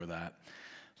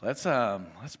that.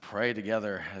 Let's pray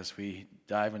together as we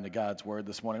dive into God's word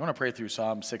this morning. I want to pray through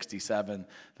Psalm 67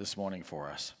 this morning for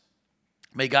us.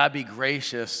 May God be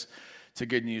gracious to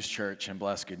Good News Church and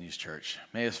bless Good News Church.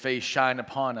 May his face shine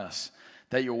upon us,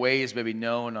 that your ways may be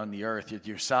known on the earth,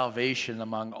 your salvation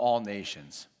among all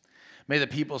nations. May the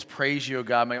peoples praise you, O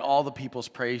God. May all the peoples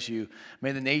praise you.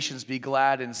 May the nations be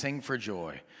glad and sing for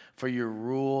joy, for you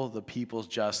rule the peoples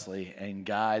justly and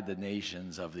guide the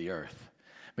nations of the earth.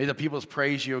 May the peoples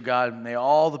praise you, O God. May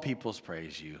all the peoples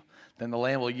praise you. Then the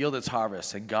land will yield its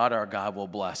harvest, and God our God will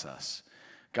bless us.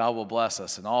 God will bless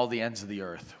us, and all the ends of the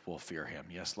earth will fear him.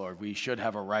 Yes, Lord, we should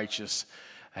have a righteous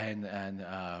and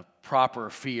proper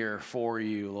fear for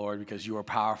you, Lord, because you are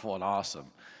powerful and awesome.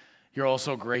 You're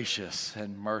also gracious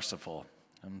and merciful.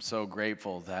 I'm so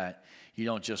grateful that you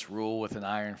don't just rule with an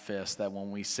iron fist, that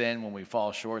when we sin, when we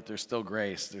fall short, there's still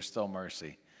grace, there's still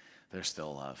mercy, there's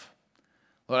still love.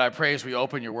 Lord, I pray as we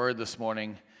open your word this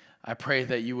morning, I pray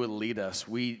that you would lead us.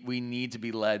 We need to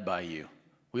be led by you.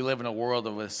 We live in a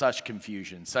world with such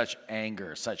confusion, such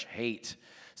anger, such hate,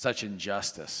 such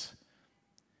injustice.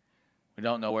 We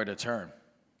don't know where to turn.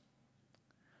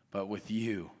 But with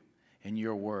you and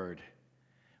your word,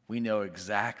 we know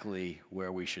exactly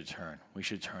where we should turn. We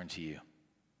should turn to you.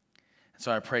 And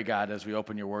so I pray, God, as we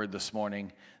open your word this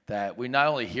morning, that we not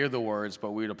only hear the words,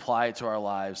 but we would apply it to our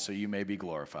lives so you may be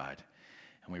glorified.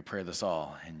 And we pray this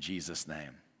all in Jesus'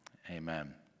 name.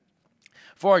 Amen.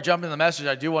 Before I jump into the message,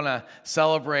 I do want to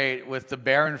celebrate with the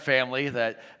Barron family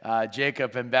that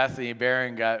Jacob and Bethany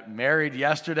Barron got married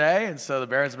yesterday. And so the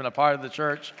Barrons have been a part of the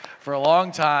church for a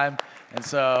long time. And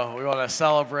so we want to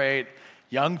celebrate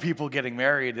young people getting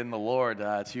married in the Lord,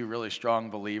 two really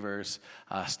strong believers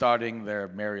starting their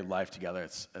married life together.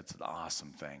 It's an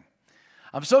awesome thing.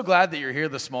 I'm so glad that you're here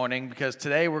this morning because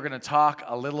today we're going to talk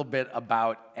a little bit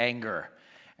about anger.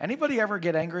 Anybody ever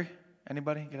get angry?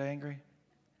 Anybody get angry?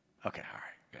 Okay, all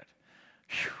right, good.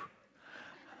 Whew.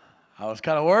 I was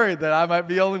kind of worried that I might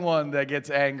be the only one that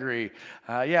gets angry.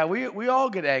 Yeah, we all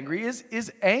get angry.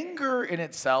 Is anger in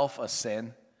itself a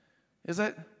sin? Is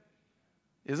it?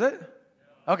 Is it?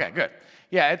 Okay, good.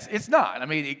 Yeah, it's not. I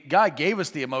mean, God gave us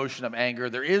the emotion of anger.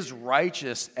 There is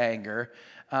righteous anger,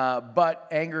 but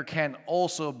anger can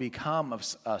also become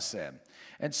a sin.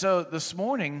 And so this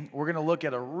morning, we're going to look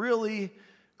at a really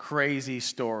crazy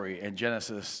story in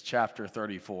Genesis chapter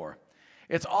 34.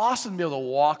 It's awesome to be able to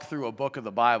walk through a book of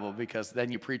the Bible because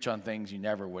then you preach on things you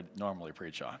never would normally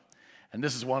preach on. And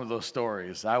this is one of those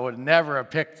stories. I would never have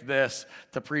picked this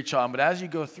to preach on, but as you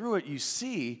go through it, you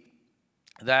see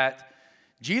that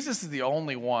Jesus is the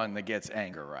only one that gets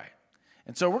anger right.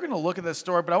 And so we're going to look at this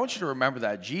story, but I want you to remember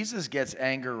that Jesus gets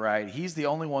anger right. He's the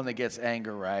only one that gets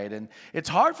anger right. And it's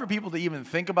hard for people to even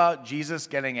think about Jesus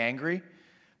getting angry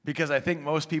because I think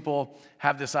most people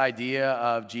have this idea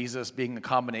of Jesus being the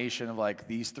combination of like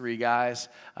these three guys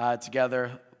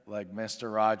together, like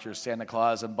Mr. Rogers, Santa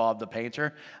Claus, and Bob the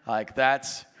Painter. Like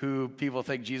that's who people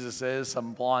think Jesus is,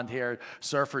 some blonde-haired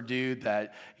surfer dude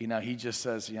that, he just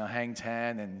says, hang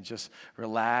 10 and just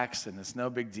relax and it's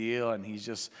no big deal and he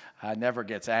just never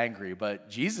gets angry. But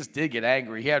Jesus did get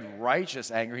angry. He had righteous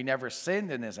anger. He never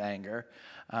sinned in his anger,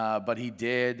 but he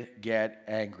did get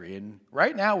angry. And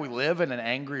right now we live in an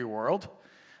angry world.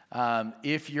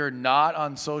 If you're not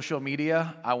on social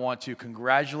media, I want to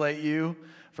congratulate you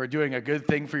for doing a good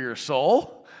thing for your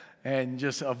soul and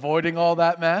just avoiding all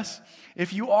that mess.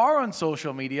 If you are on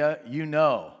social media, you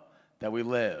know that we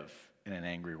live in an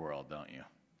angry world, don't you?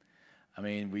 I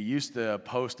mean, we used to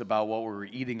post about what we were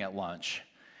eating at lunch,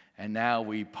 and now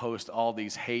we post all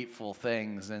these hateful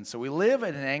things. And so we live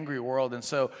in an angry world. And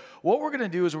so what we're going to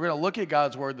do is we're going to look at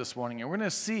God's word this morning, and we're going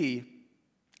to see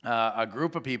a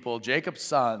group of people, Jacob's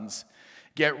sons,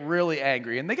 get really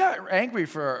angry. And they got angry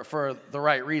for the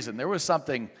right reason. There was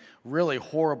something really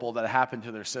horrible that happened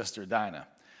to their sister, Dinah.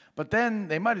 But then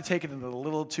they might have taken it a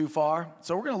little too far.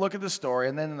 So we're going to look at this story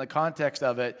and then in the context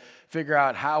of it, figure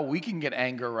out how we can get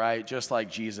anger right, just like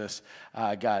Jesus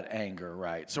got anger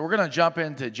right. So we're going to jump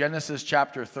into Genesis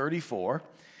chapter 34.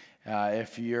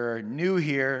 If you're new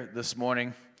here this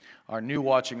morning, or new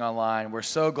watching online, we're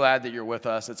so glad that you're with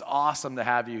us. It's awesome to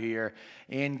have you here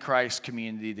in Christ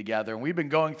community together. And we've been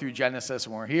going through Genesis,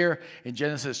 and we're here in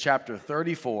Genesis chapter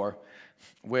 34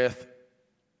 with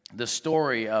the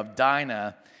story of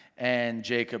Dinah and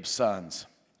Jacob's sons.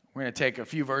 We're going to take a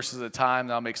few verses at a time,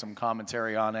 and I'll make some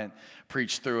commentary on it,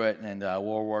 preach through it, and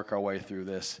we'll work our way through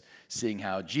this, seeing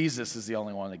how Jesus is the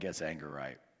only one that gets anger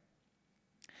right.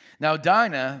 Now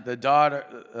Dinah, the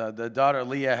daughter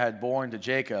Leah had born to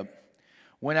Jacob,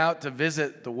 went out to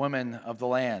visit the women of the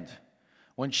land.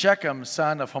 When Shechem,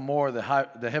 son of Hamor the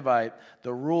Hivite,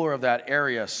 the ruler of that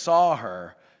area, saw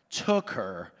her, took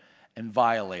her, and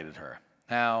violated her.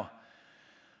 Now,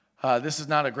 this is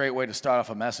not a great way to start off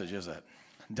a message, is it?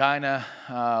 Dinah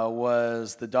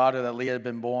was the daughter that Leah had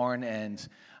been born, and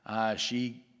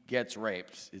she gets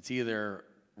raped. It's either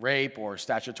rape or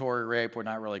statutory rape. We're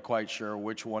not really quite sure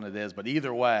which one it is, but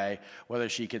either way, whether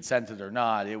she consented or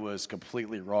not, it was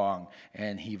completely wrong,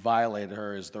 and he violated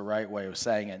her is the right way of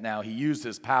saying it. Now, he used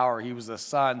his power. He was the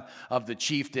son of the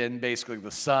chieftain, basically the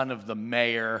son of the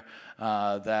mayor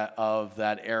of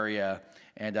that area,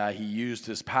 and he used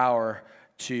his power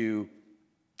to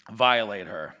violate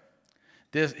her.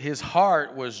 His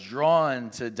heart was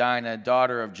drawn to Dinah,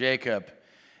 daughter of Jacob,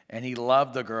 and he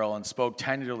loved the girl and spoke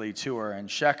tenderly to her. And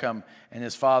Shechem and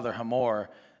his father Hamor,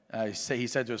 he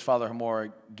said to his father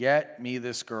Hamor, "Get me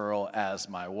this girl as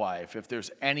my wife." If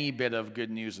there's any bit of good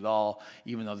news at all,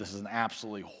 even though this is an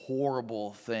absolutely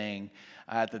horrible thing,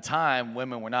 at the time,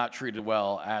 women were not treated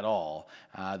well at all.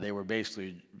 They were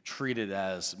basically treated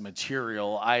as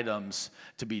material items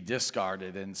to be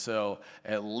discarded. And so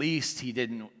at least he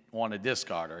didn't want to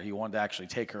discard her. He wanted to actually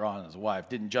take her on as a wife.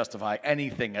 Didn't justify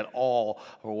anything at all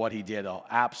for what he did. An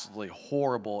absolutely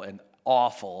horrible and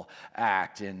awful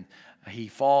act. And he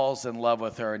falls in love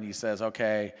with her and he says,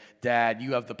 "Okay, Dad,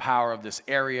 you have the power of this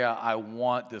area. I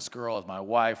want this girl as my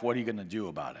wife. What are you going to do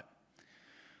about it?"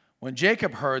 When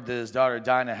Jacob heard that his daughter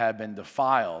Dinah had been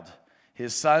defiled,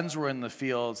 his sons were in the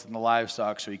fields and the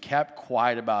livestock, so he kept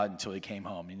quiet about it until he came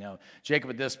home. You know, Jacob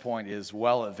at this point is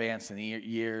well advanced in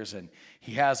years, and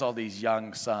he has all these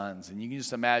young sons. And you can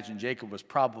just imagine Jacob was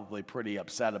probably pretty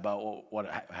upset about what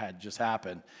had just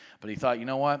happened. But he thought, you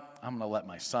know what? I'm going to let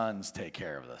my sons take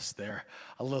care of this. They're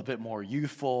a little bit more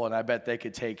youthful, and I bet they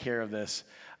could take care of this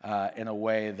in a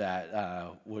way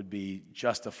that would be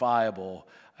justifiable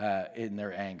in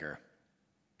their anger.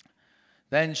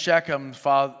 Then Shechem's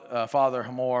father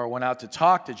Hamor went out to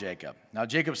talk to Jacob. Now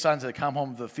Jacob's sons had come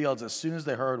home from the fields as soon as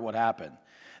they heard what happened.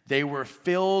 They were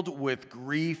filled with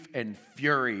grief and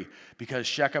fury because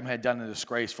Shechem had done a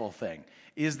disgraceful thing.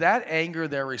 Is that anger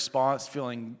their response,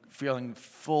 feeling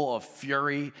full of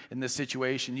fury in this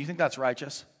situation? You think that's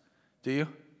righteous? Do you?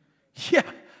 Yeah,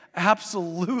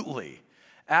 absolutely.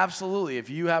 Absolutely. If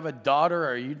you have a daughter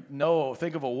or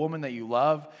think of a woman that you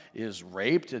love is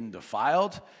raped and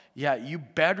defiled, yeah, you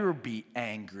better be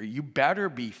angry. You better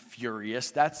be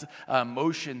furious. That's an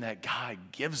emotion that God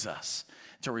gives us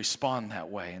to respond that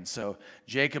way. And so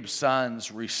Jacob's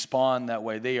sons respond that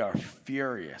way. They are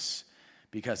furious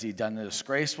because he'd done a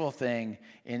disgraceful thing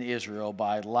in Israel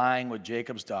by lying with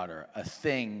Jacob's daughter, a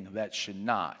thing that should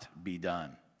not be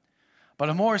done. But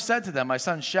Hamor said to them, "My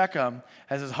son Shechem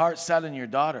has his heart set on your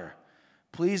daughter.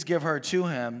 Please give her to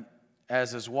him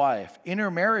as his wife.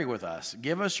 Intermarry with us.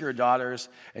 Give us your daughters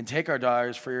and take our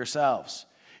daughters for yourselves.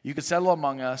 You can settle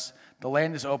among us. The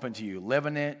land is open to you. Live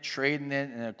in it, trade in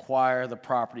it, and acquire the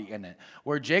property in it."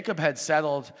 Where Jacob had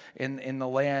settled in the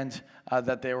land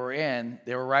that they were in,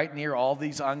 they were right near all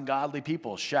these ungodly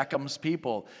people, Shechem's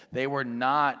people. They were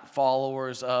not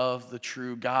followers of the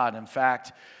true God. In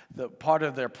fact, the part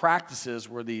of their practices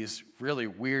were these really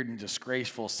weird and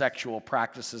disgraceful sexual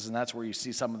practices, and that's where you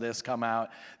see some of this come out.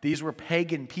 These were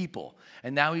pagan people.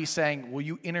 And now he's saying, will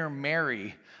you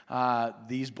intermarry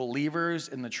these believers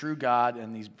in the true God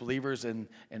and these believers in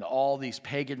all these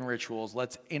pagan rituals?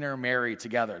 Let's intermarry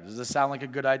together. Does this sound like a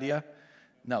good idea?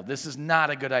 No, this is not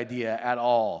a good idea at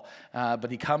all. But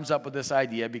he comes up with this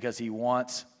idea because he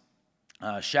wants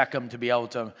Shechem to be able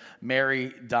to marry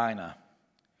Dinah.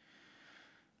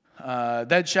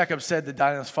 Then Shechem said to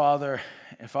Dinah's father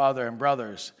and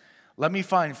brothers, "Let me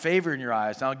find favor in your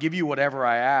eyes, and I'll give you whatever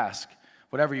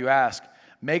you ask.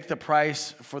 Make the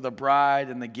price for the bride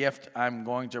and the gift I'm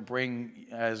going to bring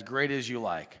as great as you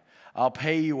like. I'll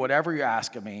pay you whatever you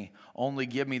ask of me, only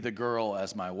give me the girl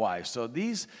as my wife." So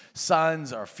these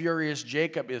sons are furious.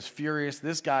 Jacob is furious.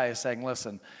 This guy is saying,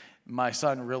 listen, my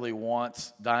son really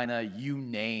wants Dinah. You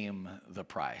name the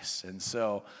price. And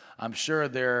so I'm sure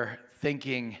they're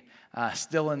thinking,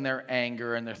 still in their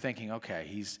anger, and they're thinking, okay,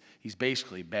 he's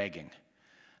basically begging.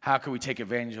 How can we take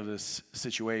advantage of this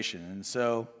situation? And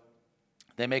so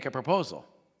they make a proposal.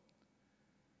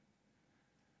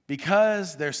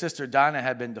 Because their sister Dinah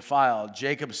had been defiled,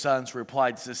 Jacob's sons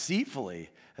replied deceitfully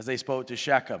as they spoke to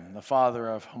Shechem, the father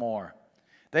of Hamor.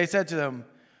 They said to them,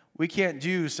 "We can't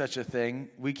do such a thing.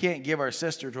 We can't give our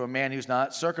sister to a man who's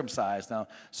not circumcised." Now,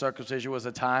 circumcision was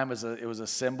it was a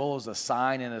symbol, it was a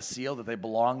sign and a seal that they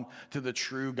belonged to the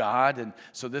true God. And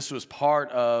so this was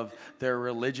part of their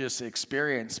religious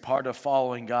experience, part of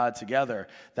following God together.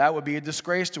 That would be a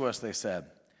disgrace to us, they said.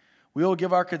 We will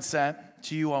give our consent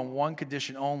to you on one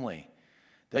condition only,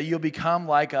 that you'll become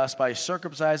like us by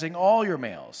circumcising all your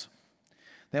males.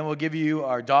 Then we'll give you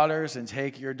our daughters and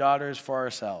take your daughters for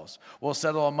ourselves. We'll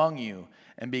settle among you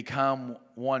and become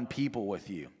one people with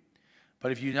you.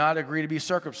 But if you do not agree to be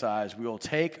circumcised, we will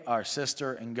take our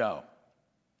sister and go."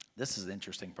 This is an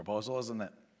interesting proposal, isn't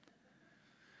it?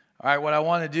 All right, what I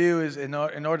want to do is, in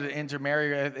order to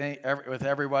intermarry with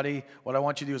everybody, what I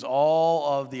want you to do is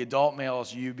all of the adult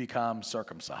males, you become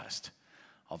circumcised.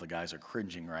 All the guys are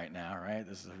cringing right now, right?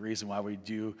 This is the reason why we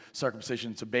do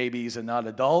circumcision to babies and not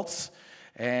adults.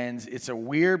 And it's a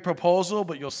weird proposal,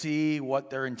 but you'll see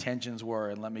what their intentions were.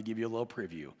 And let me give you a little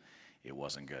preview. It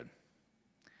wasn't good.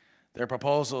 Their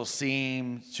proposal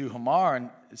seemed good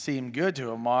to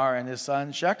Hamor and his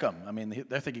son Shechem. I mean,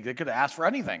 they're thinking they could have asked for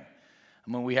anything. I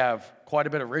mean, we have quite a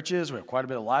bit of riches, we have quite a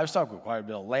bit of livestock, we have quite a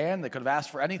bit of land. They could have asked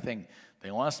for anything.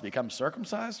 They want us to become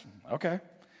circumcised? Okay,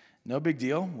 no big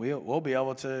deal. We'll be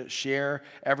able to share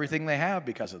everything they have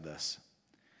because of this.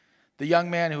 The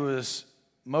young man who was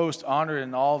most honored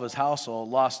in all of his household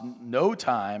lost no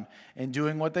time in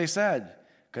doing what they said,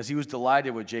 because he was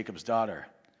delighted with Jacob's daughter.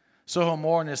 So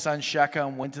Hamor and his son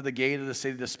Shechem went to the gate of the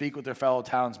city to speak with their fellow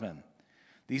townsmen.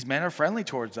 "These men are friendly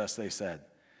towards us," they said.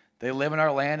 "They live in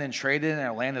our land and trade in, and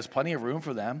our land has plenty of room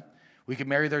for them. We can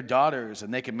marry their daughters,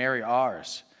 and they can marry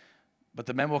ours. But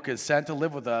the men will consent to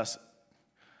live with us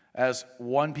as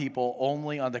one people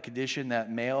only on the condition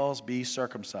that males be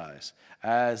circumcised,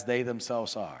 as they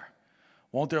themselves are.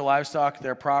 Won't their livestock,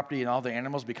 their property, and all their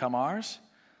animals become ours?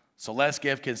 So let's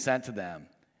give consent to them,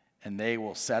 and they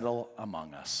will settle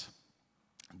among us."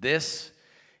 This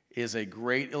is a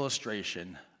great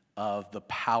illustration of the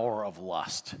power of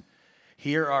lust.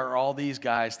 Here are all these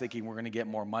guys thinking we're going to get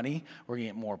more money, we're going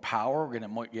to get more power, we're going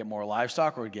to get more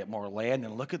livestock, we're going to get more land.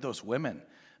 And look at those women.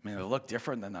 I mean, they look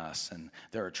different than us, and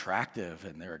they're attractive,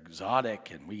 and they're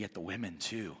exotic, and we get the women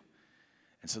too.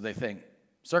 And so they think,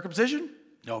 circumcision?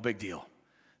 No big deal.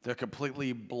 They're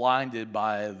completely blinded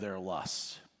by their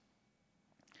lusts.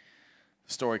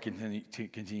 The story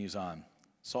continues on.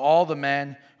 So all the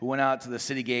men who went out to the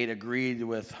city gate agreed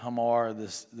with Hamor,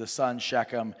 the son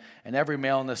Shechem, and every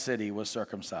male in the city was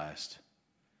circumcised.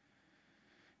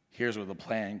 Here's where the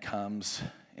plan comes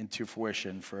into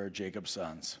fruition for Jacob's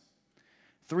sons.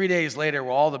 3 days later,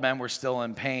 while all the men were still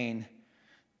in pain,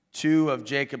 2 of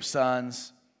Jacob's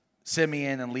sons,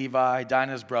 Simeon and Levi,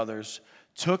 Dinah's brothers,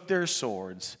 took their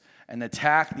swords and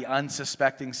attacked the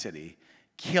unsuspecting city,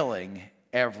 killing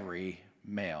every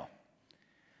male.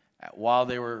 While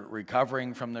they were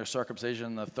recovering from their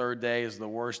circumcision, the 3rd day is the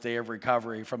worst day of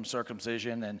recovery from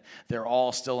circumcision, and they're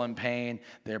all still in pain.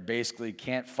 They basically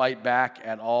can't fight back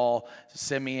at all.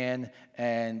 Simeon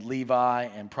and Levi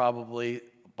and probably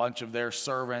a bunch of their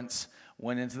servants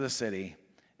went into the city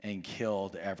and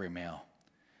killed every male.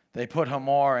 They put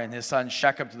Hamor and his son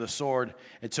Shechem to the sword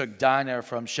and took Dinah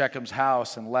from Shechem's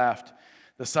house and left.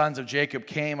 The sons of Jacob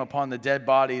came upon the dead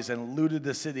bodies and looted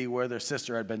the city where their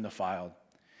sister had been defiled.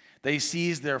 They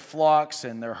seized their flocks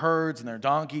and their herds and their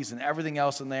donkeys and everything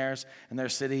else in their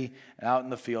city and out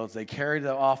in the fields. They carried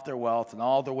off their wealth and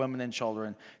all their women and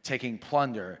children, taking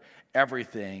plunder,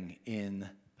 everything in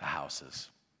the houses.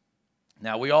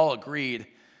 Now, we all agreed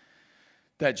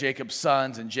that Jacob's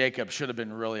sons and Jacob should have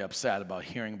been really upset about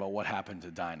hearing about what happened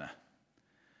to Dinah.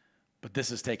 But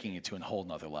this is taking it to a whole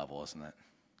nother level, isn't it?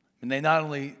 And they not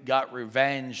only got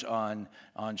revenge on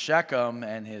Shechem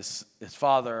and his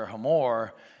father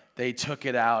Hamor, they took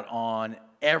it out on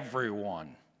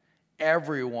everyone.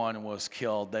 Everyone was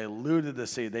killed. They looted the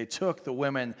city. They took the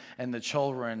women and the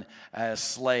children as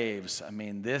slaves. I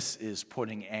mean, this is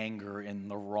putting anger in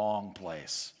the wrong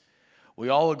place. We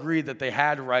all agreed that they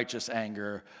had righteous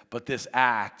anger, but this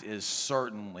act is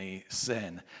certainly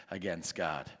sin against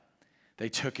God. They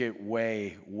took it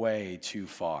way, way too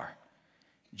far.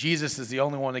 Jesus is the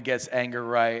only one that gets anger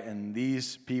right, and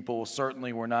these people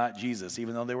certainly were not Jesus.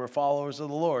 Even though they were followers of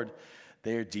the Lord,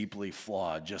 they are deeply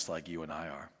flawed, just like you and I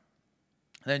are.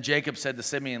 And then Jacob said to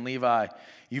Simeon and Levi,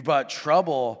 "You brought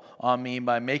trouble on me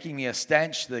by making me a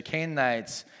stench to the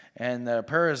Canaanites and the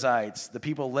Perizzites, the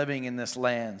people living in this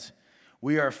land.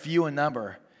 We are few in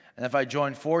number, and if I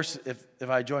join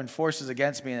forces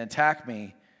against me and attack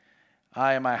me,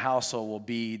 I and my household will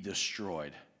be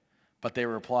destroyed." But they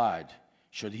replied,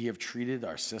 "Should he have treated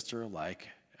our sister like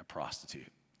a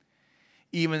prostitute?"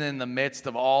 Even in the midst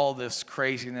of all this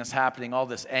craziness happening, all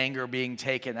this anger being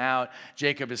taken out,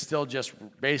 Jacob is still just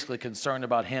basically concerned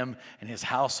about him and his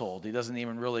household. He doesn't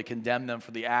even really condemn them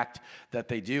for the act that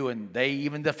they do, and they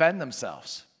even defend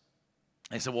themselves.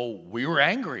 They said, "Well, we were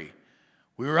angry.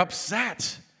 We were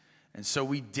upset. And so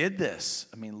we did this.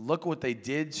 I mean, look what they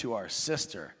did to our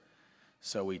sister.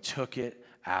 So we took it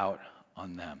out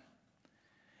on them.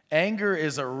 Anger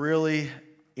is a really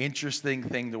interesting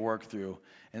thing to work through.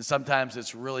 And sometimes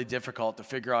it's really difficult to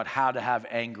figure out how to have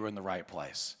anger in the right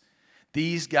place.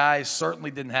 These guys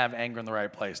certainly didn't have anger in the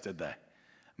right place, did they? I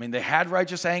mean, they had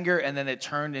righteous anger, and then it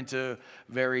turned into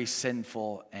very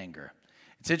sinful anger.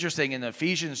 It's interesting, in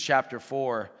Ephesians chapter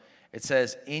 4, it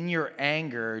says, "In your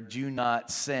anger, do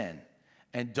not sin,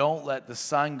 and don't let the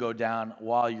sun go down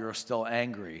while you're still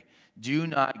angry. Do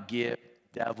not give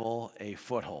the devil a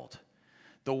foothold."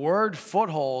 The word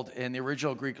foothold in the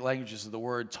original Greek language is the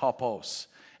word topos,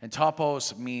 and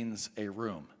topos means a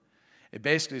room. It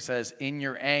basically says, in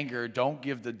your anger, don't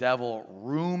give the devil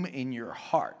room in your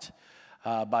heart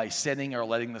by sinning or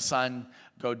letting the sun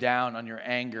go down on your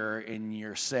anger in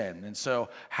your sin. And so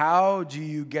how do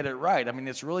you get it right? I mean,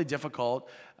 it's really difficult.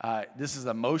 This is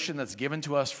a motion that's given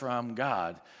to us from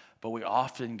God, but we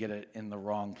often get it in the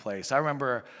wrong place. I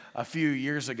remember a few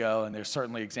years ago, and there's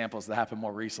certainly examples that happened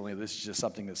more recently. This is just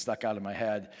something that stuck out in my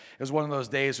head. It was one of those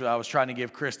days where I was trying to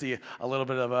give Christy a little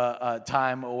bit of a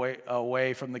time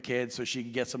away from the kids so she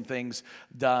could get some things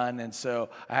done. And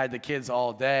so I had the kids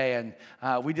all day,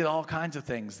 and we did all kinds of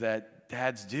things that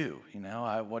dads do. You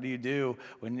know, what do you do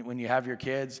when you have your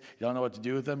kids? You don't know what to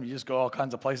do with them. You just go all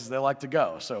kinds of places they like to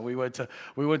go. So we went to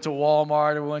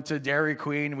Walmart, and we went to Dairy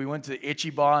Queen, we went to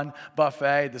Ichiban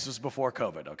buffet. This was before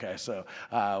COVID. Okay, so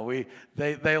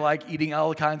they like eating all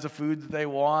the kinds of food that they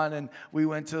want, and we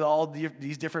went to all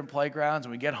these different playgrounds.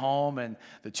 And we get home, and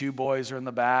the two boys are in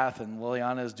the bath, and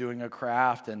Liliana is doing a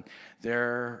craft, and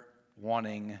they're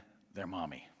wanting their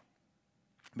mommy,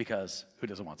 because who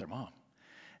doesn't want their mom?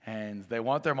 And they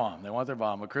want their mom.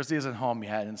 But Christy isn't home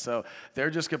yet, and so they're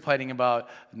just complaining about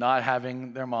not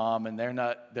having their mom, and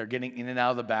they're getting in and out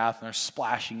of the bath, and they're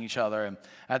splashing each other. And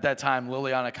at that time,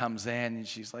 Liliana comes in, and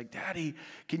she's like, "Daddy,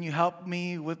 can you help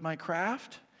me with my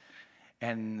craft?"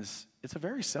 And it's a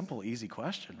very simple, easy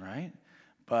question, right?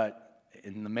 But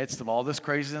in the midst of all this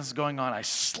craziness going on, I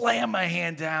slammed my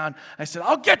hand down. I said,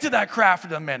 "I'll get to that craft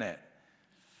in a minute."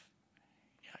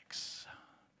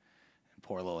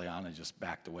 Poor Liliana just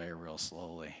backed away real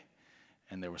slowly,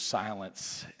 and there was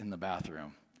silence in the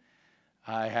bathroom.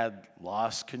 I had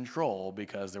lost control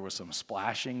because there was some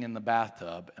splashing in the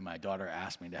bathtub, and my daughter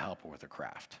asked me to help her with her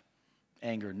craft.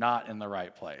 Anger not in the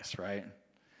right place, right?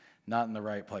 Not in the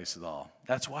right place at all.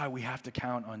 That's why we have to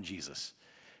count on Jesus,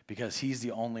 because he's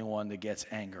the only one that gets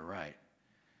anger right.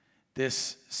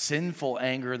 This sinful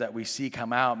anger that we see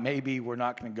come out, maybe we're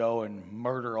not going to go and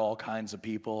murder all kinds of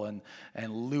people and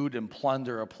loot and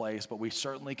plunder a place, but we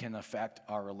certainly can affect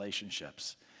our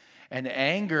relationships. And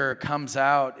anger comes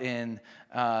out in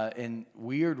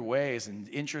weird ways and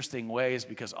interesting ways,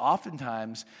 because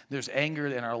oftentimes there's anger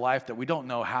in our life that we don't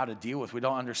know how to deal with. We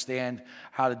don't understand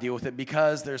how to deal with it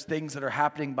because there's things that are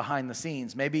happening behind the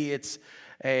scenes. Maybe it's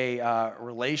a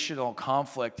relational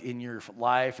conflict in your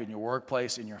life, in your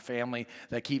workplace, in your family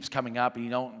that keeps coming up, and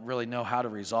you don't really know how to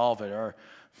resolve it. Or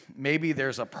maybe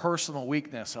there's a personal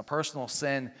weakness, a personal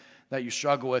sin that you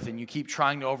struggle with, and you keep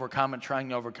trying to overcome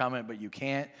it, but you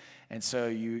can't. And so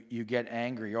you get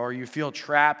angry, or you feel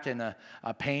trapped in a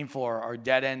painful or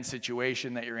dead-end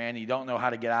situation that you're in. You don't know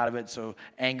how to get out of it, so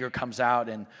anger comes out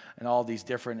in all these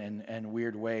different and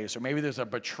weird ways. Or maybe there's a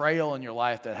betrayal in your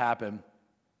life that happened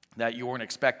that you weren't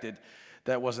expected,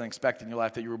 that wasn't expected in your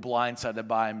life, that you were blindsided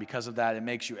by, and because of that, it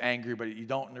makes you angry, but you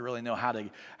don't really know how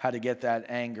to get that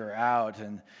anger out.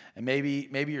 And maybe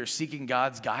you're seeking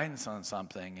God's guidance on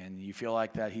something, and you feel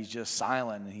like that he's just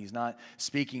silent, and he's not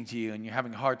speaking to you, and you're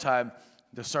having a hard time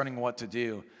discerning what to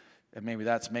do, and maybe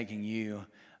that's making you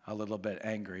a little bit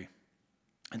angry.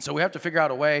 And so we have to figure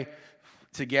out a way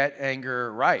to get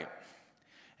anger right.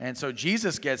 And so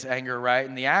Jesus gets anger right,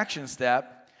 and the action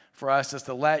step for us is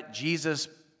to let Jesus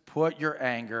put your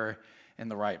anger in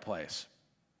the right place.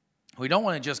 We don't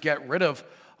want to just get rid of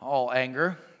all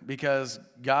anger, because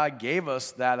God gave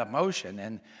us that emotion,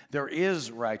 and there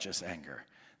is righteous anger.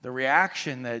 The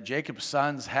reaction that Jacob's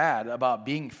sons had about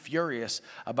being furious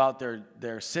about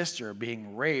their sister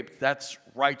being raped, that's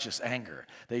righteous anger.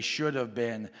 They should have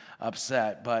been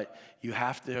upset, but you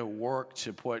have to work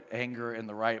to put anger in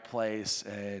the right place,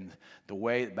 and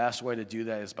the best way to do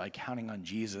that is by counting on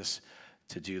Jesus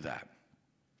to do that.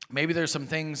 Maybe there's some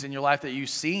things in your life that you've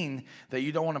seen that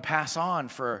you don't want to pass on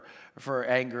for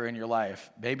anger in your life.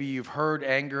 Maybe you've heard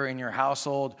anger in your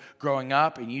household growing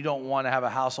up, and you don't want to have a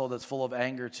household that's full of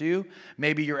anger too.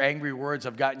 Maybe your angry words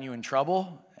have gotten you in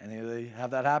trouble. Any of you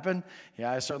have that happen?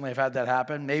 Yeah, I certainly have had that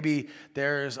happen. Maybe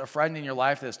there's a friend in your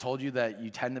life that's told you that you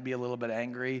tend to be a little bit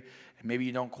angry, and maybe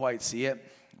you don't quite see it.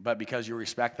 but because you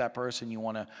respect that person, you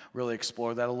want to really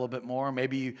explore that a little bit more.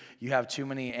 Maybe you have too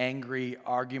many angry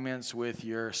arguments with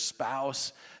your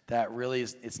spouse that really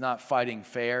it's not fighting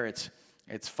fair, it's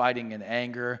fighting in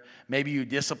anger. Maybe you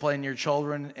discipline your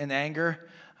children in anger.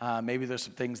 Maybe there's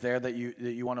some things there that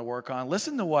you want to work on.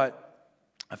 Listen to what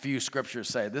a few scriptures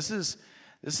say. This is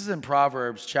in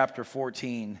Proverbs chapter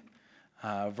 14,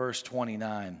 verse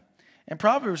 29. And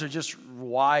Proverbs are just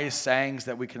wise sayings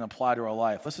that we can apply to our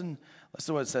life. Listen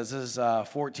to what it says. This is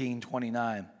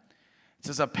 14:29. It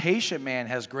says, "A patient man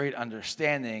has great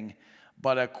understanding,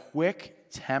 but a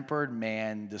quick-tempered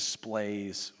man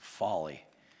displays folly."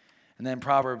 And then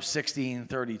Proverbs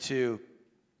 16:32,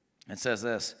 it says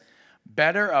this,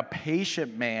 "Better a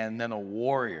patient man than a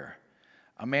warrior,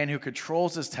 a man who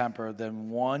controls his temper than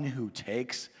one who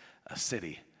takes a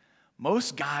city."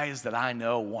 Most guys that I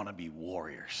know want to be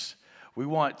warriors. We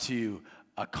want to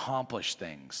accomplish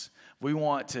things. We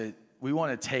want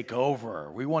to take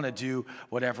over. We want to do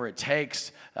whatever it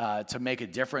takes to make a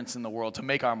difference in the world, to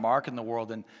make our mark in the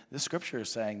world. And this scripture is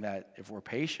saying that if we're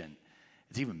patient,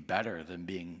 it's even better than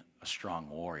being a strong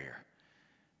warrior.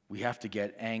 We have to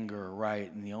get anger right,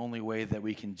 and the only way that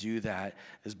we can do that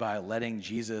is by letting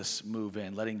Jesus move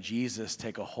in, letting Jesus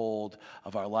take a hold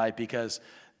of our life, because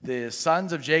the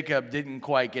sons of Jacob didn't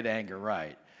quite get anger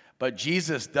right. But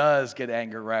Jesus does get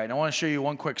anger right. And I want to show you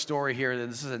one quick story here.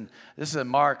 This is in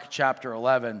Mark chapter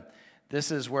 11. This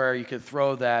is where you could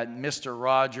throw that Mr.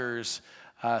 Rogers,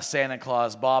 Santa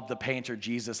Claus, Bob the Painter,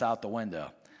 Jesus out the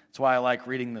window. That's why I like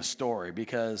reading this story,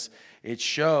 because it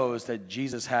shows that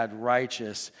Jesus had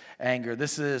righteous anger.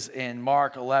 This is in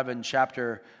Mark 11,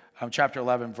 chapter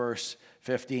 11, verse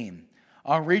 15.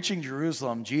 On reaching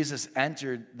Jerusalem, Jesus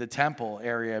entered the temple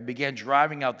area and began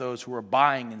driving out those who were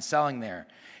buying and selling there.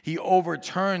 He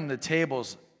overturned the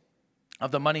tables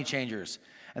of the money changers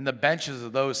and the benches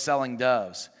of those selling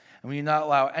doves. And we did not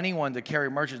allow anyone to carry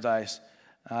merchandise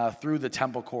through the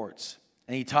temple courts.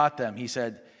 And he taught them, he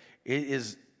said,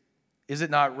 Is it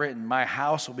not written, 'My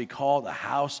house will be called a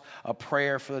house of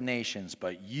prayer for the nations,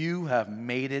 but you have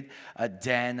made it a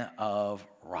den of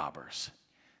robbers.'"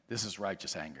 This is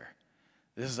righteous anger.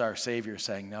 This is our Savior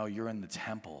saying, no, you're in the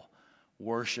temple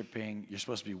worshiping. You're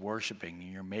supposed to be worshiping,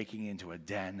 and you're making it into a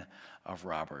den of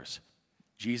robbers.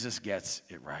 Jesus gets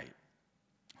it right.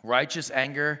 Righteous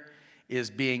anger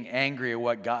is being angry at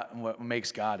what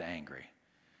makes God angry.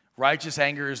 Righteous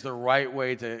anger is the right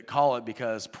way to call it,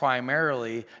 because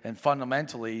primarily and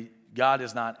fundamentally, God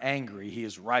is not angry. He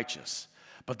is righteous.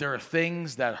 But there are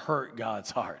things that hurt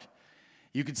God's heart.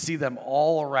 You can see them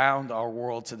all around our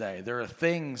world today. There are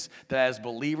things that as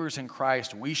believers in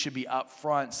Christ, we should be up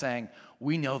front saying,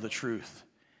 we know the truth.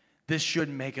 This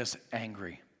shouldn't make us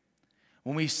angry.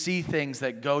 When we see things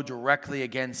that go directly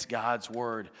against God's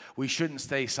word, we shouldn't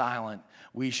stay silent.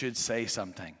 We should say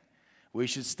something. We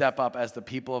should step up as the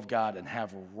people of God and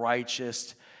have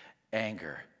righteous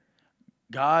anger.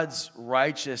 God's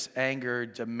righteous anger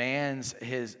demands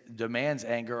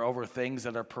anger over things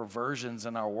that are perversions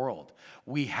in our world.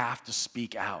 We have to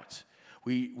speak out.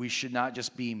 We should not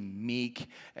just be meek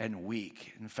and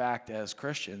weak. In fact, as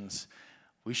Christians,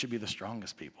 we should be the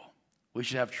strongest people. We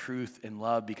should have truth and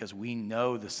love because we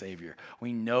know the Savior.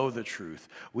 We know the truth.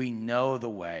 We know the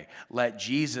way. Let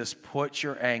Jesus put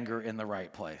your anger in the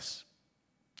right place.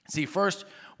 See, first,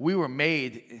 we were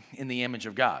made in the image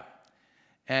of God.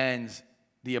 And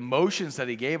the emotions that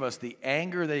he gave us, the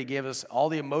anger that he gave us, all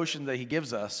the emotion that he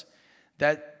gives us,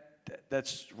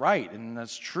 that's right and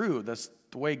that's true. That's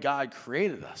the way God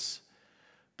created us.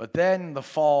 But then the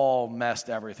fall messed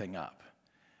everything up.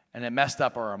 And it messed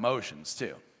up our emotions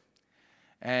too.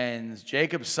 And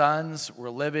Jacob's sons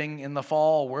were living in the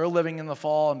fall. We're living in the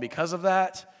fall. And because of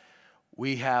that,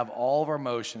 we have all of our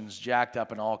emotions jacked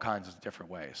up in all kinds of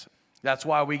different ways. That's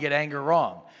why we get anger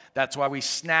wrong. That's why we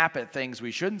snap at things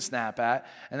we shouldn't snap at.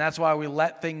 And that's why we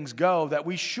let things go that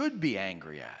we should be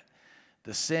angry at.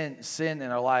 The sin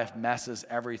in our life messes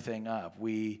everything up.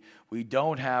 We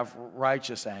don't have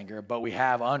righteous anger, but we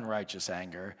have unrighteous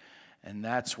anger. And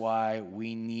that's why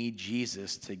we need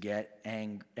Jesus to get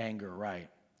anger right.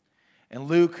 In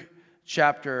Luke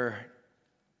chapter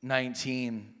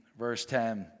 19, verse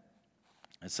 10,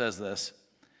 it says this.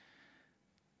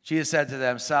 Jesus said to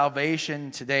them,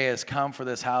 "Salvation today has come for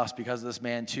this house because this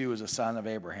man too is a son of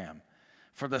Abraham.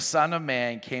 For the Son of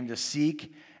Man came to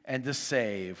seek and to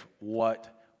save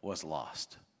what was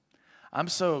lost." I'm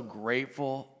so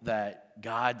grateful that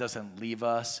God doesn't leave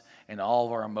us and all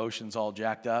of our emotions all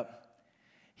jacked up.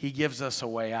 He gives us a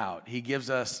way out. He gives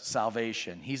us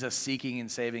salvation. He's a seeking and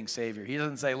saving Savior. He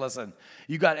doesn't say, listen,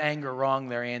 you got anger wrong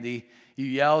there, Andy. You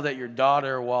yelled at your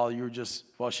daughter while she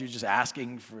was just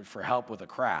asking for help with a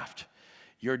craft.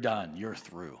 You're done. You're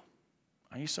through.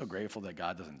 Are you so grateful that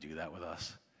God doesn't do that with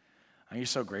us? Are you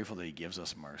so grateful that he gives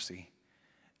us mercy?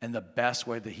 And the best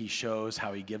way that he shows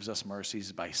how he gives us mercy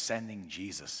is by sending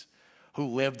Jesus, who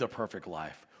lived a perfect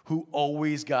life, who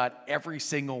always got every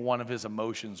single one of his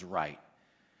emotions right.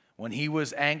 When he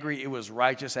was angry, it was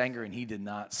righteous anger, and he did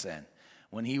not sin.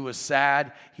 When he was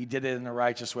sad, he did it in a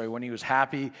righteous way. When he was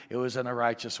happy, it was in a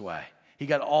righteous way. He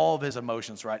got all of his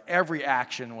emotions right. Every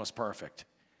action was perfect.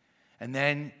 And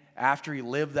then after he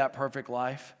lived that perfect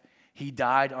life, he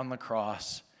died on the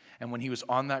cross. And when he was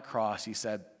on that cross, he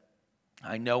said,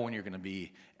 I know when you're going to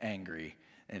be angry,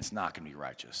 and it's not going to be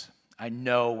righteous. I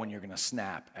know when you're going to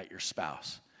snap at your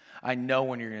spouse. I know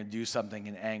when you're going to do something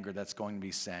in anger that's going to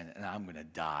be sin, and I'm going to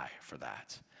die for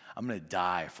that. I'm going to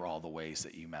die for all the ways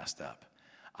that you messed up.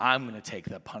 I'm going to take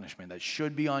the punishment that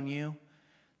should be on you,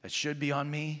 that should be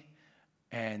on me,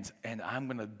 and I'm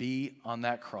going to be on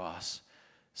that cross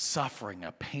suffering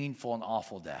a painful and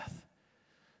awful death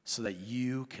so that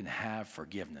you can have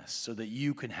forgiveness, so that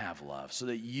you can have love, so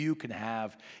that you can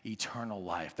have eternal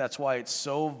life. That's why it's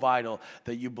so vital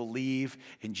that you believe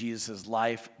in Jesus'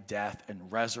 life, death,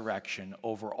 and resurrection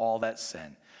over all that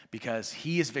sin, because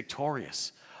he is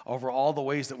victorious over all the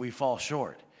ways that we fall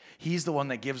short. He's the one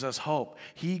that gives us hope.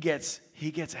 He gets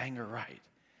anger right,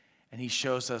 and he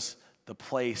shows us the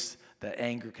place that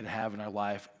anger can have in our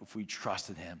life if we trust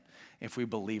in him, if we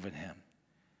believe in him.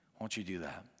 Won't you do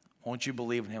that? Won't you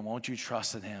believe in him? Won't you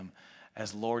trust in him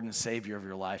as Lord and Savior of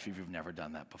your life if you've never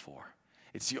done that before?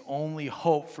 It's the only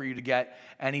hope for you to get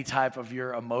any type of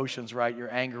your emotions right,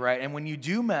 your anger right. And when you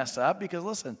do mess up, because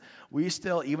listen, we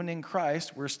still, even in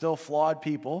Christ, we're still flawed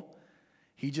people.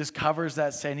 He just covers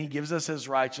that sin. He gives us his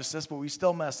righteousness, but we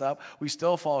still mess up. We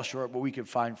still fall short, but we can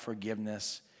find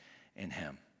forgiveness in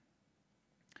him.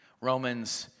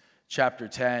 Romans chapter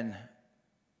 10,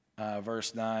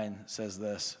 verse 9 says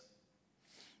this.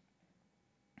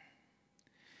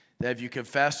 That if you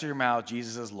confess with your mouth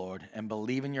Jesus is Lord and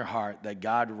believe in your heart that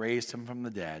God raised him from the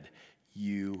dead,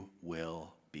 you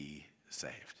will be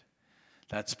saved.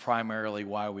 That's primarily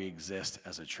why we exist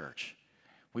as a church.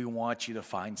 We want you to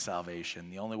find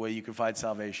salvation. The only way you can find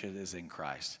salvation is in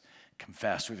Christ.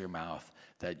 Confess with your mouth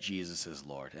that Jesus is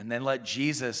Lord. And then let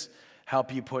Jesus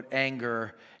help you put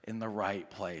anger in the right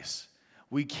place.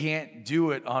 We can't do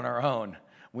it on our own.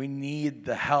 We need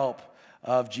the help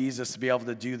of Jesus to be able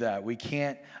to do that. We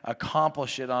can't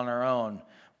accomplish it on our own.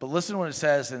 But listen to what it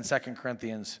says in 2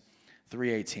 Corinthians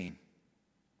 3:18.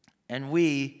 And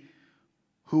we,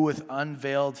 who with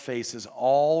unveiled faces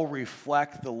all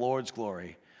reflect the Lord's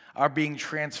glory, are being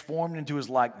transformed into his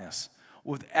likeness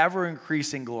with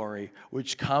ever-increasing glory,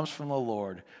 which comes from the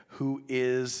Lord, who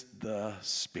is the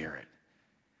Spirit.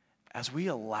 As we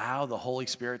allow the Holy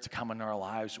Spirit to come into our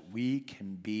lives, we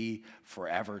can be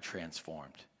forever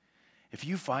transformed. If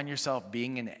you find yourself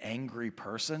being an angry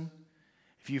person,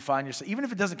 if you find yourself, even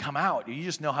if it doesn't come out, you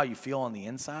just know how you feel on the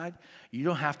inside, you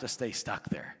don't have to stay stuck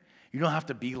there. You don't have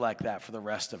to be like that for the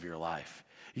rest of your life.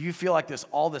 If you feel like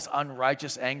all this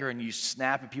unrighteous anger and you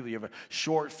snap at people, you have a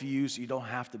short fuse, you don't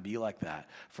have to be like that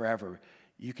forever.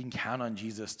 You can count on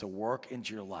Jesus to work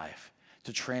into your life,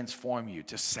 to transform you,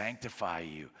 to sanctify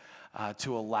you,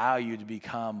 to allow you to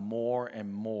become more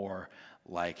and more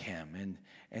like him.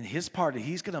 And his part,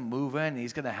 he's going to move in.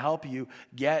 He's going to help you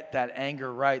get that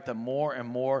anger right the more and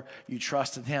more you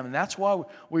trust in him. And that's why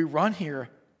we run here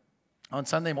on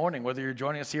Sunday morning, whether you're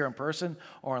joining us here in person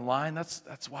or online.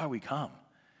 That's why we come,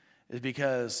 is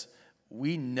because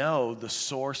we know the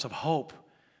source of hope.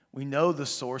 We know the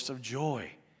source of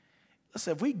joy.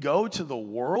 Listen, if we go to the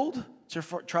world to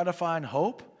try to find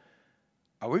hope,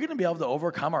 are we going to be able to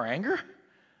overcome our anger?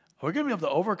 Are we going to be able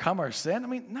to overcome our sin? I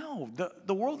mean, no,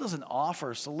 the world doesn't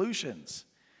offer solutions.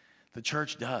 The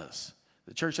church does.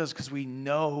 The church does because we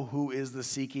know who is the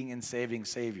seeking and saving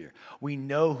Savior. We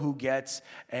know who gets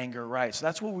anger right. So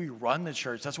that's why we run the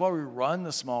church. That's why we run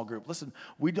the small group. Listen,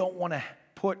 we don't want to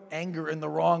put anger in the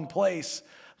wrong place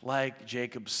like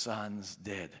Jacob's sons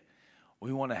did.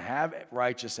 We want to have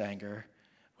righteous anger.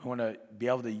 We want to be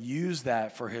able to use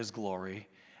that for his glory.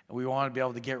 We want to be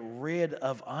able to get rid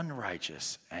of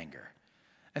unrighteous anger.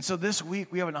 And so this week,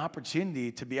 we have an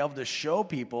opportunity to be able to show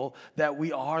people that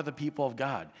we are the people of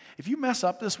God. If you mess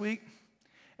up this week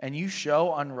and you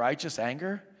show unrighteous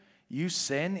anger, you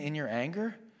sin in your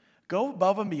anger, go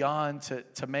above and beyond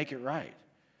to make it right.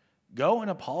 Go and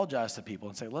apologize to people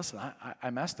and say, listen, I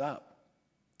messed up.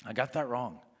 I got that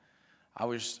wrong. I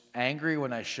was angry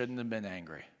when I shouldn't have been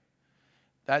angry.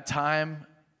 That time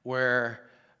where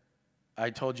I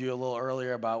told you a little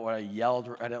earlier about what I yelled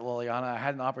at Liliana, I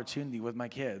had an opportunity with my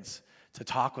kids to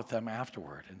talk with them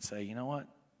afterward and say, you know what?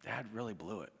 Dad really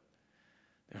blew it.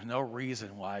 There's no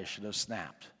reason why I should have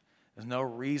snapped. There's no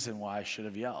reason why I should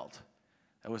have yelled.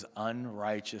 That was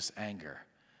unrighteous anger.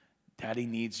 Daddy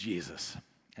needs Jesus.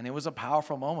 And it was a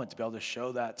powerful moment to be able to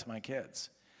show that to my kids.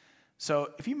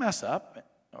 So if you mess up,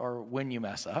 or when you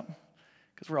mess up,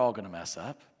 because we're all going to mess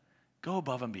up, go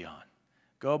above and beyond.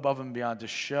 Go above and beyond to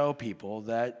show people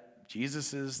that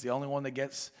Jesus is the only one that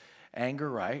gets anger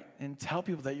right, and tell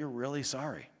people that you're really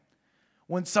sorry.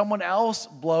 When someone else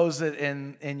blows it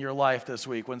in your life this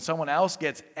week, when someone else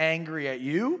gets angry at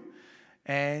you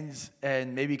and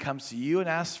maybe comes to you and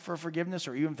asks for forgiveness,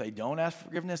 or even if they don't ask for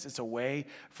forgiveness, it's a way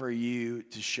for you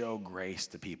to show grace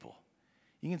to people.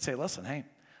 You can say, listen, hey,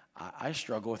 I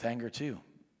struggle with anger too.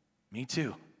 Me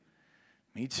too.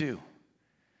 Me too.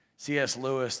 C.S.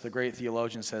 Lewis, the great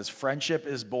theologian, says, friendship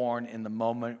is born in the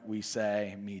moment we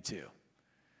say, me too.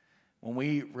 When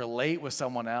we relate with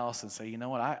someone else and say, you know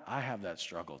what, I have that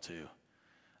struggle too.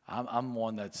 I'm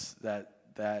one that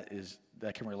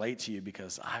can relate to you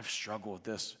because I've struggled with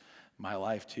this in my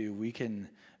life too. We can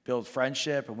build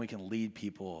friendship and we can lead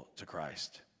people to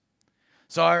Christ.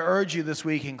 So I urge you this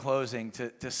week in closing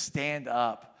to stand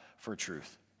up for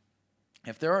truth.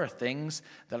 If there are things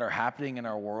that are happening in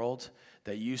our world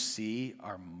that you see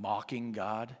are mocking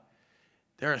God,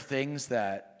 there are things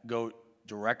that go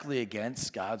directly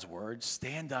against God's word,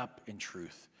 stand up in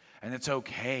truth. And it's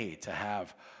okay to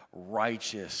have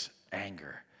righteous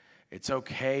anger. It's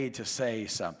okay to say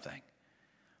something.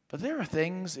 But there are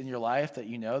things in your life that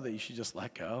you know that you should just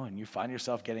let go, and you find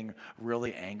yourself getting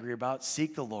really angry about.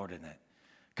 Seek the Lord in it.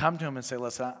 Come to him and say,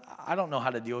 listen, I don't know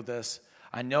how to deal with this.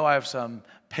 I know I have some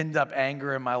pinned up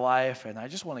anger in my life, and I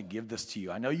just want to give this to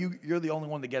you. I know you're the only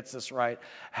one that gets this right.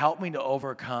 Help me to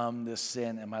overcome this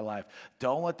sin in my life.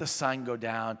 Don't let the sun go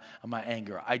down on my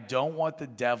anger. I don't want the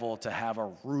devil to have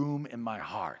a room in my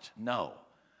heart. No,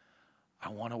 I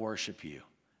want to worship you.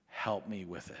 Help me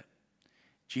with it.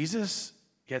 Jesus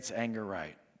gets anger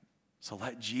right. So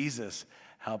let Jesus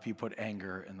help you put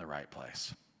anger in the right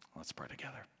place. Let's pray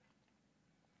together.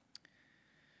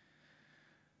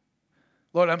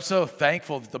 Lord, I'm so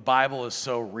thankful that the Bible is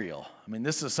so real. I mean,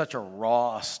 this is such a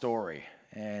raw story,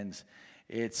 and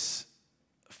it's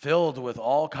filled with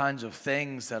all kinds of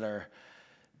things that are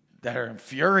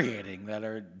infuriating, that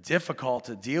are difficult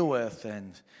to deal with,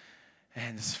 and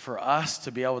for us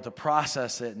to be able to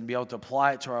process it and be able to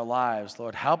apply it to our lives.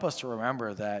 Lord, help us to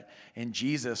remember that in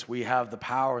Jesus we have the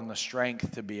power and the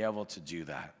strength to be able to do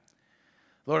that.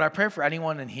 Lord, I pray for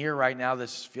anyone in here right now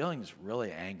that's feeling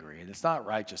really angry, and it's not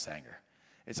righteous anger.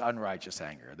 It's unrighteous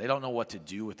anger. They don't know what to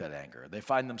do with that anger. They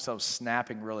find themselves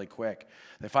snapping really quick.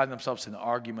 They find themselves in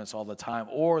arguments all the time,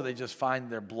 or they just find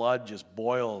their blood just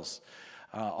boils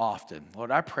often. Lord,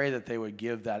 I pray that they would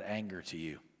give that anger to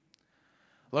you.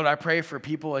 Lord, I pray for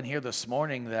people in here this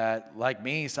morning that, like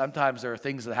me, sometimes there are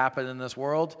things that happen in this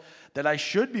world that I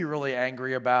should be really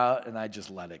angry about, and I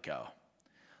just let it go.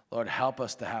 Lord, help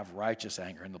us to have righteous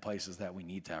anger in the places that we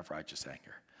need to have righteous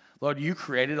anger. Lord, you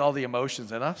created all the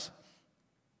emotions in us.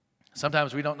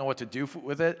 Sometimes we don't know what to do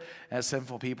with it as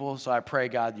sinful people, so I pray,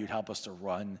 God, you'd help us to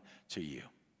run to you.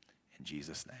 In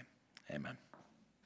Jesus' name, amen.